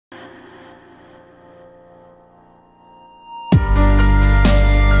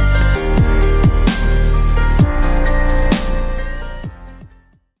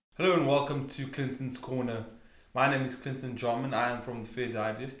welcome to Clinton's Corner. My name is Clinton Jarman. I am from the Fair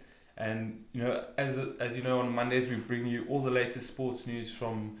Digest, and as you know, on Mondays we bring you all the latest sports news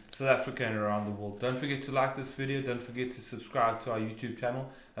from South Africa and around the world. Don't forget to like this video. Don't forget to subscribe to our YouTube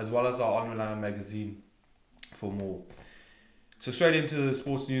channel as well as our online magazine for more. So straight into the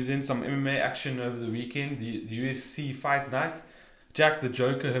sports news. In some MMA action over the weekend, the UFC fight night. Jack the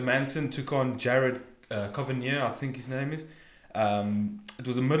Joker Hermansson took on Jared Cannonier, I think his name is. It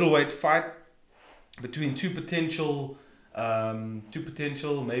was a middleweight fight between two potential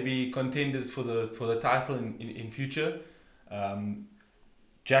maybe contenders for the title in future.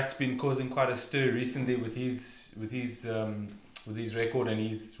 Jack's been causing quite a stir recently with his record and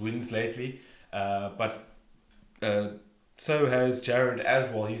his wins lately, but so has Jared as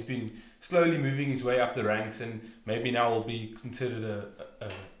well. He's been slowly moving his way up the ranks, and maybe now will be considered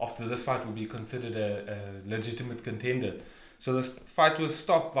after this fight will be considered a legitimate contender. So this fight was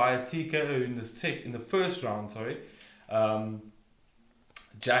stopped by a TKO in the first round.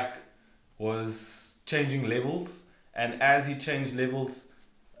 Jack was changing levels, and as he changed levels,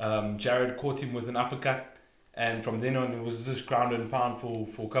 Jared caught him with an uppercut, and from then on it was just ground and pound for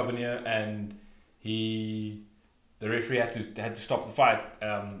Cannonier, and the referee had to stop the fight.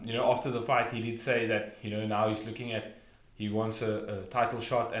 After the fight, he did say that now he's looking at he wants a title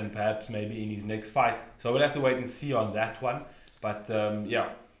shot and perhaps maybe in his next fight. So we'll have to wait and see on that one. But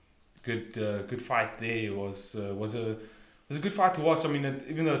good fight there. It was a good fight to watch. I mean,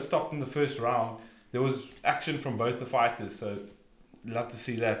 even though it stopped in the first round, there was action from both the fighters. So love to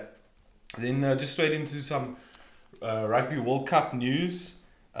see that. Then just straight into some Rugby World Cup news.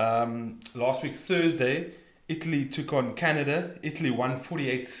 Last week Thursday, Italy took on Canada. Italy won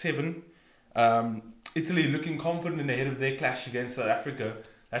 48-7. Italy looking confident ahead of their clash against South Africa.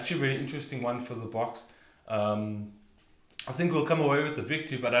 That should be an interesting one for the Boks. I think we'll come away with the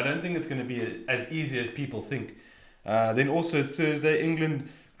victory, but I don't think it's going to be as easy as people think. Then also Thursday, England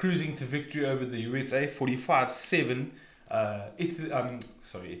cruising to victory over the USA, 45-7.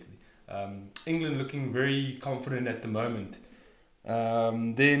 England looking very confident at the moment.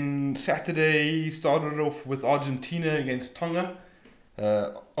 Then Saturday started off with Argentina against Tonga.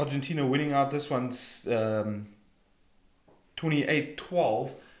 Argentina winning out this one's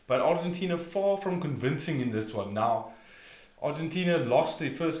 28-12, but Argentina far from convincing in this one. Now, Argentina lost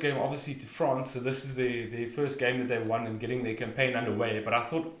their first game obviously to France, so this is their first game that they won and getting their campaign underway. But I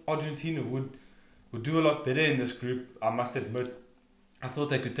thought Argentina would do a lot better in this group, I must admit. I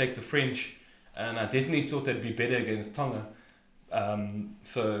thought they could take the French, and I definitely thought they'd be better against Tonga.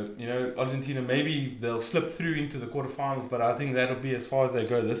 Argentina, maybe they'll slip through into the quarterfinals, but I think that'll be as far as they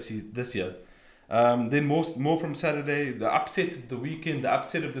go this year. Then more from Saturday, the upset of the weekend, the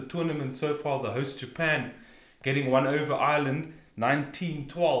upset of the tournament so far, the host Japan getting one over Ireland,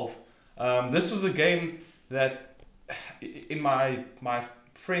 19-12. This was a game that in my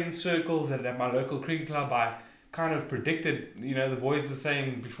friend circles and at my local cricket club, I kind of predicted. The boys were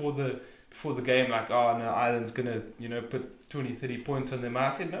saying before the game, like, oh no, Ireland's gonna put 20-30 points on them.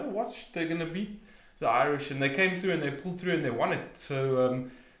 I said, no, watch, they're gonna beat the Irish, and they came through and they pulled through and they won it. So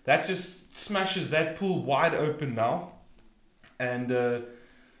that just smashes that pool wide open now, and the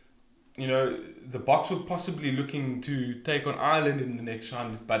Boks were possibly looking to take on Ireland in the next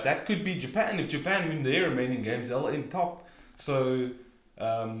round, but that could be Japan. If Japan win their remaining games, they'll end top. So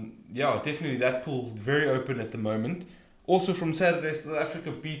definitely that pool very open at the moment. Also from Saturday, South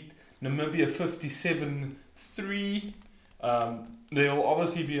Africa beat Namibia 57-3. There will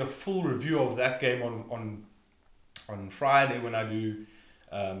obviously be a full review of that game on Friday when I do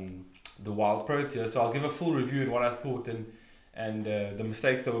the Wild Pro Tier. So I'll give a full review and what I thought and the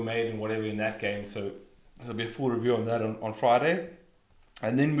mistakes that were made and whatever in that game. So there'll be a full review on that on Friday.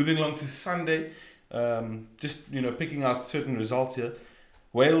 And then moving along to Sunday, picking out certain results here.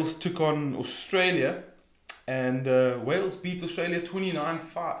 Wales took on Australia, and Wales beat Australia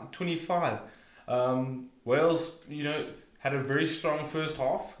 29-25. Wales, had a very strong first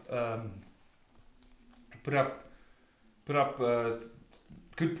half. Put up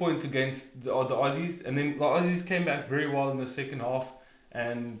good points against the Aussies, and then the Aussies came back very well in the second half,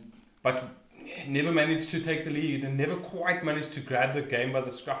 but never managed to take the lead and never quite managed to grab the game by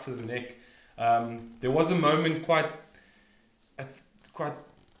the scruff of the neck. There was a moment quite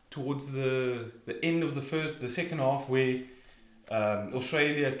towards the end of the second half where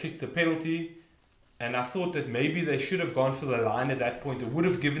Australia kicked a penalty, and I thought that maybe they should have gone for the line at that point. It would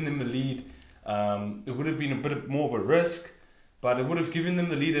have given them the lead. It would have been a bit more of a risk, but it would have given them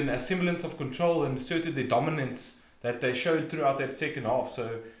the lead and a semblance of control and asserted their dominance that they showed throughout that second half.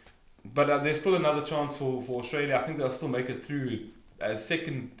 So, but there's still another chance for Australia. I think they'll still make it through as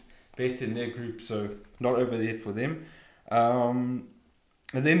second best in their group, so not over yet for them. And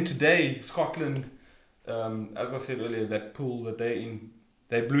then today, Scotland, as I said earlier, that pool that they're in,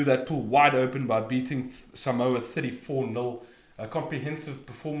 they blew that pool wide open by beating Samoa 34-0. A comprehensive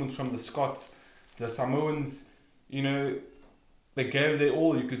performance from the Scots. The Samoans, you know, they gave their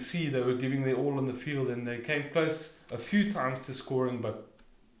all. You could see they were giving their all on the field, and they came close a few times to scoring, but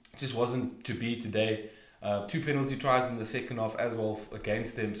it just wasn't to be today. 2 penalty tries in the second half as well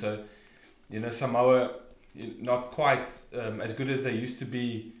against them. So, you know, Samoa, not quite as good as they used to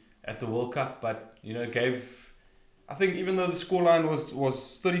be at the World Cup, but, you know, I think even though the scoreline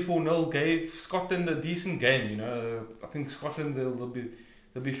was 34-0, gave Scotland a decent game. You know, I think Scotland, there'll be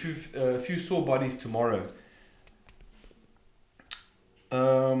a few sore bodies tomorrow.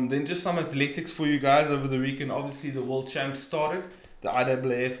 Then just some athletics for you guys over the weekend. Obviously, the World Champs started, the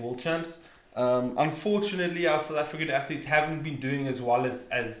IAAF World Champs. Unfortunately, our South African athletes haven't been doing as well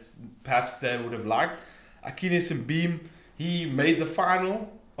as perhaps they would have liked. Akines Mbiem, he made the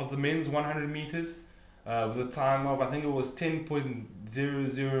final of the men's 100 meters with a time of, I think it was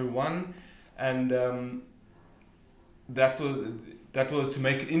 10.001, and that was to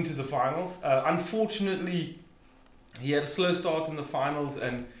make it into the finals. Unfortunately, he had a slow start in the finals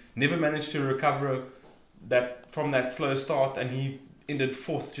and never managed to recover from that slow start, and he ended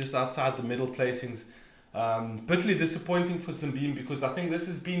 4th, just outside the middle placings. Bitterly disappointing for Mbiem, because I think this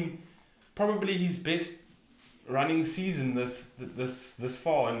has been probably his best running season this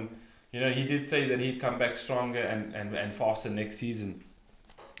far, and you know, he did say that he'd come back stronger and faster next season.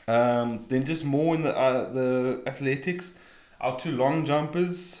 Then just more in the athletics, our 2 long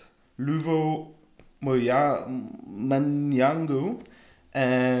jumpers, Luvo Manyango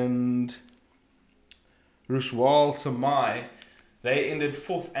and Rushwal Samai, they ended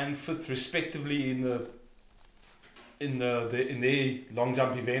 4th and 5th respectively in their long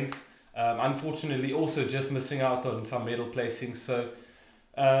jump events. Unfortunately, also just missing out on some medal placings. So,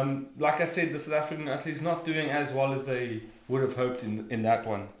 like I said, the South African athletes not doing as well as they would have hoped in that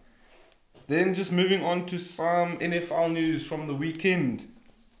one. Then just moving on to some NFL news from the weekend.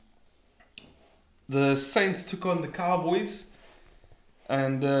 The Saints took on the Cowboys,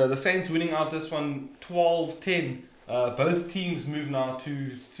 and the Saints winning out this one 12-10. Both teams move now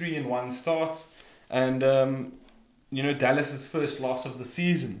to 3-1 starts, and you know, Dallas's first loss of the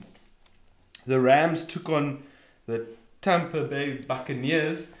season. The Rams took on the Tampa Bay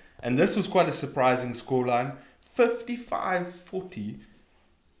Buccaneers, and this was quite a surprising scoreline, 55-40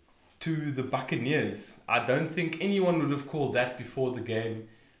 to the Buccaneers. I don't think anyone would have called that before the game,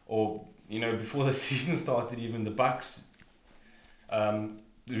 or you know, before the season started. Even the Bucs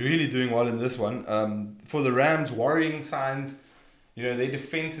really doing well in this one. For the Rams, worrying signs. You know, their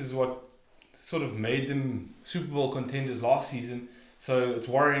defense is what sort of made them Super Bowl contenders last season. So it's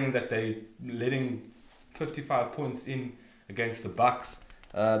worrying that they're letting 55 points in against the Bucs.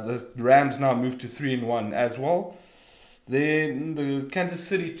 The Rams now move to 3-1 as well. Then the Kansas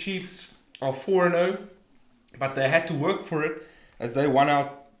City Chiefs are 4-0, but they had to work for it as they won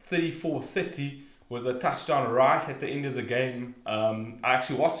out 34-30 with a touchdown right at the end of the game. I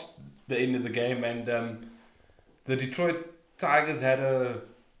actually watched the end of the game, and the Detroit Tigers had a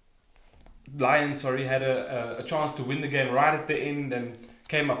chance to win the game right at the end and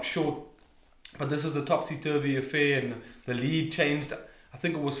came up short. But this was a topsy-turvy affair, and the lead changed. I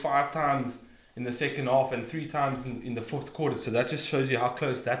think it was 5 times in the second half and 3 times in the fourth quarter. So that just shows you how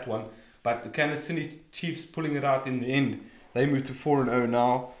close that one. But the Kansas City Chiefs pulling it out in the end. They moved to 4-0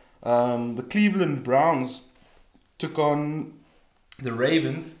 now. The Cleveland Browns took on the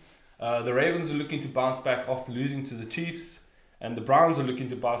Ravens. The Ravens are looking to bounce back after losing to the Chiefs, and the Browns are looking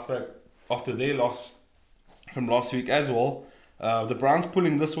to bounce back after their loss from last week as well. The Browns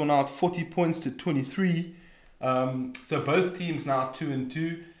pulling this one out 40 points to 23. So both teams now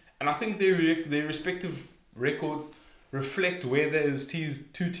 2-2, and I think their respective records reflect where those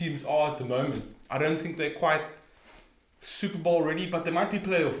two teams are at the moment. I don't think they're quite Super Bowl ready, but they might be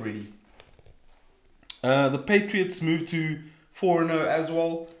playoff ready. The Patriots moved to 4-0 as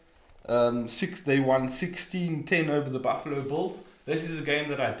well. They won 16-10 over the Buffalo Bills. This is a game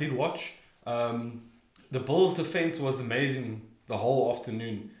that I did watch. The Bills' defense was amazing the whole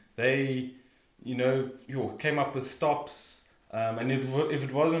afternoon. They, came up with stops. And if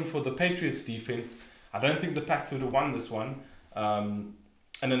it wasn't for the Patriots' defense, I don't think the Pats would have won this one. And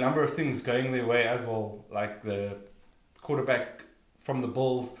a number of things going their way as well, like the quarterback from the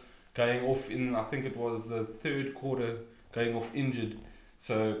Bulls going off in, I think it was the third quarter, going off injured.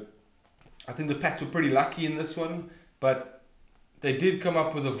 So I think the Pats were pretty lucky in this one, but they did come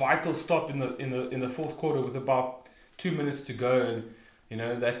up with a vital stop in the fourth quarter with about 2 minutes to go, and You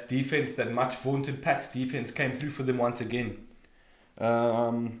know, that defense, that much vaunted Pats defense, came through for them once again.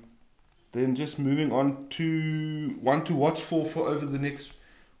 Then just moving on to one to watch for over the next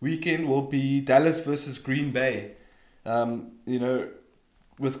weekend will be Dallas versus Green Bay. You know,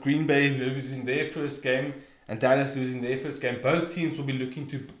 with Green Bay losing their first game and Dallas losing their first game, both teams will be looking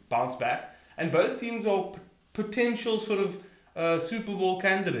to bounce back, and both teams are potential sort of Super Bowl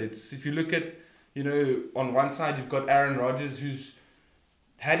candidates. If you look at, you know, on one side you've got Aaron Rodgers, who's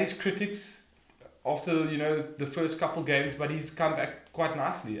had his critics after, you know, the first couple games, but he's come back quite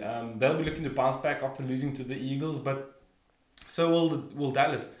nicely. They'll be looking to bounce back after losing to the Eagles, but so will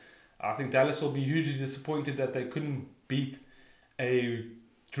Dallas. I think Dallas will be hugely disappointed that they couldn't beat a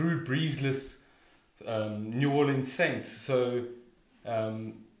Drew Breesless New Orleans Saints. So,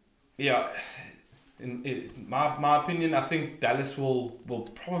 yeah, in my opinion, I think Dallas will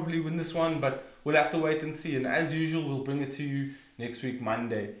probably win this one, but we'll have to wait and see. And as usual, we'll bring it to you next week,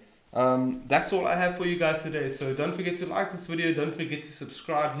 Monday. That's all I have for you guys today. So don't forget to like this video. Don't forget to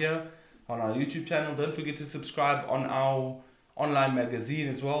subscribe here on our YouTube channel. Don't forget to subscribe on our online magazine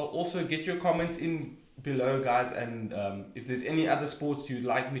as well. Also, get your comments in below, guys, and if there's any other sports you'd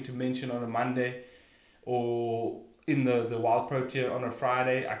like me to mention on a Monday or in the Wild Pro tier on a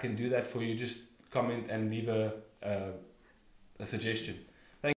Friday, I can do that for you. Just comment and leave a suggestion.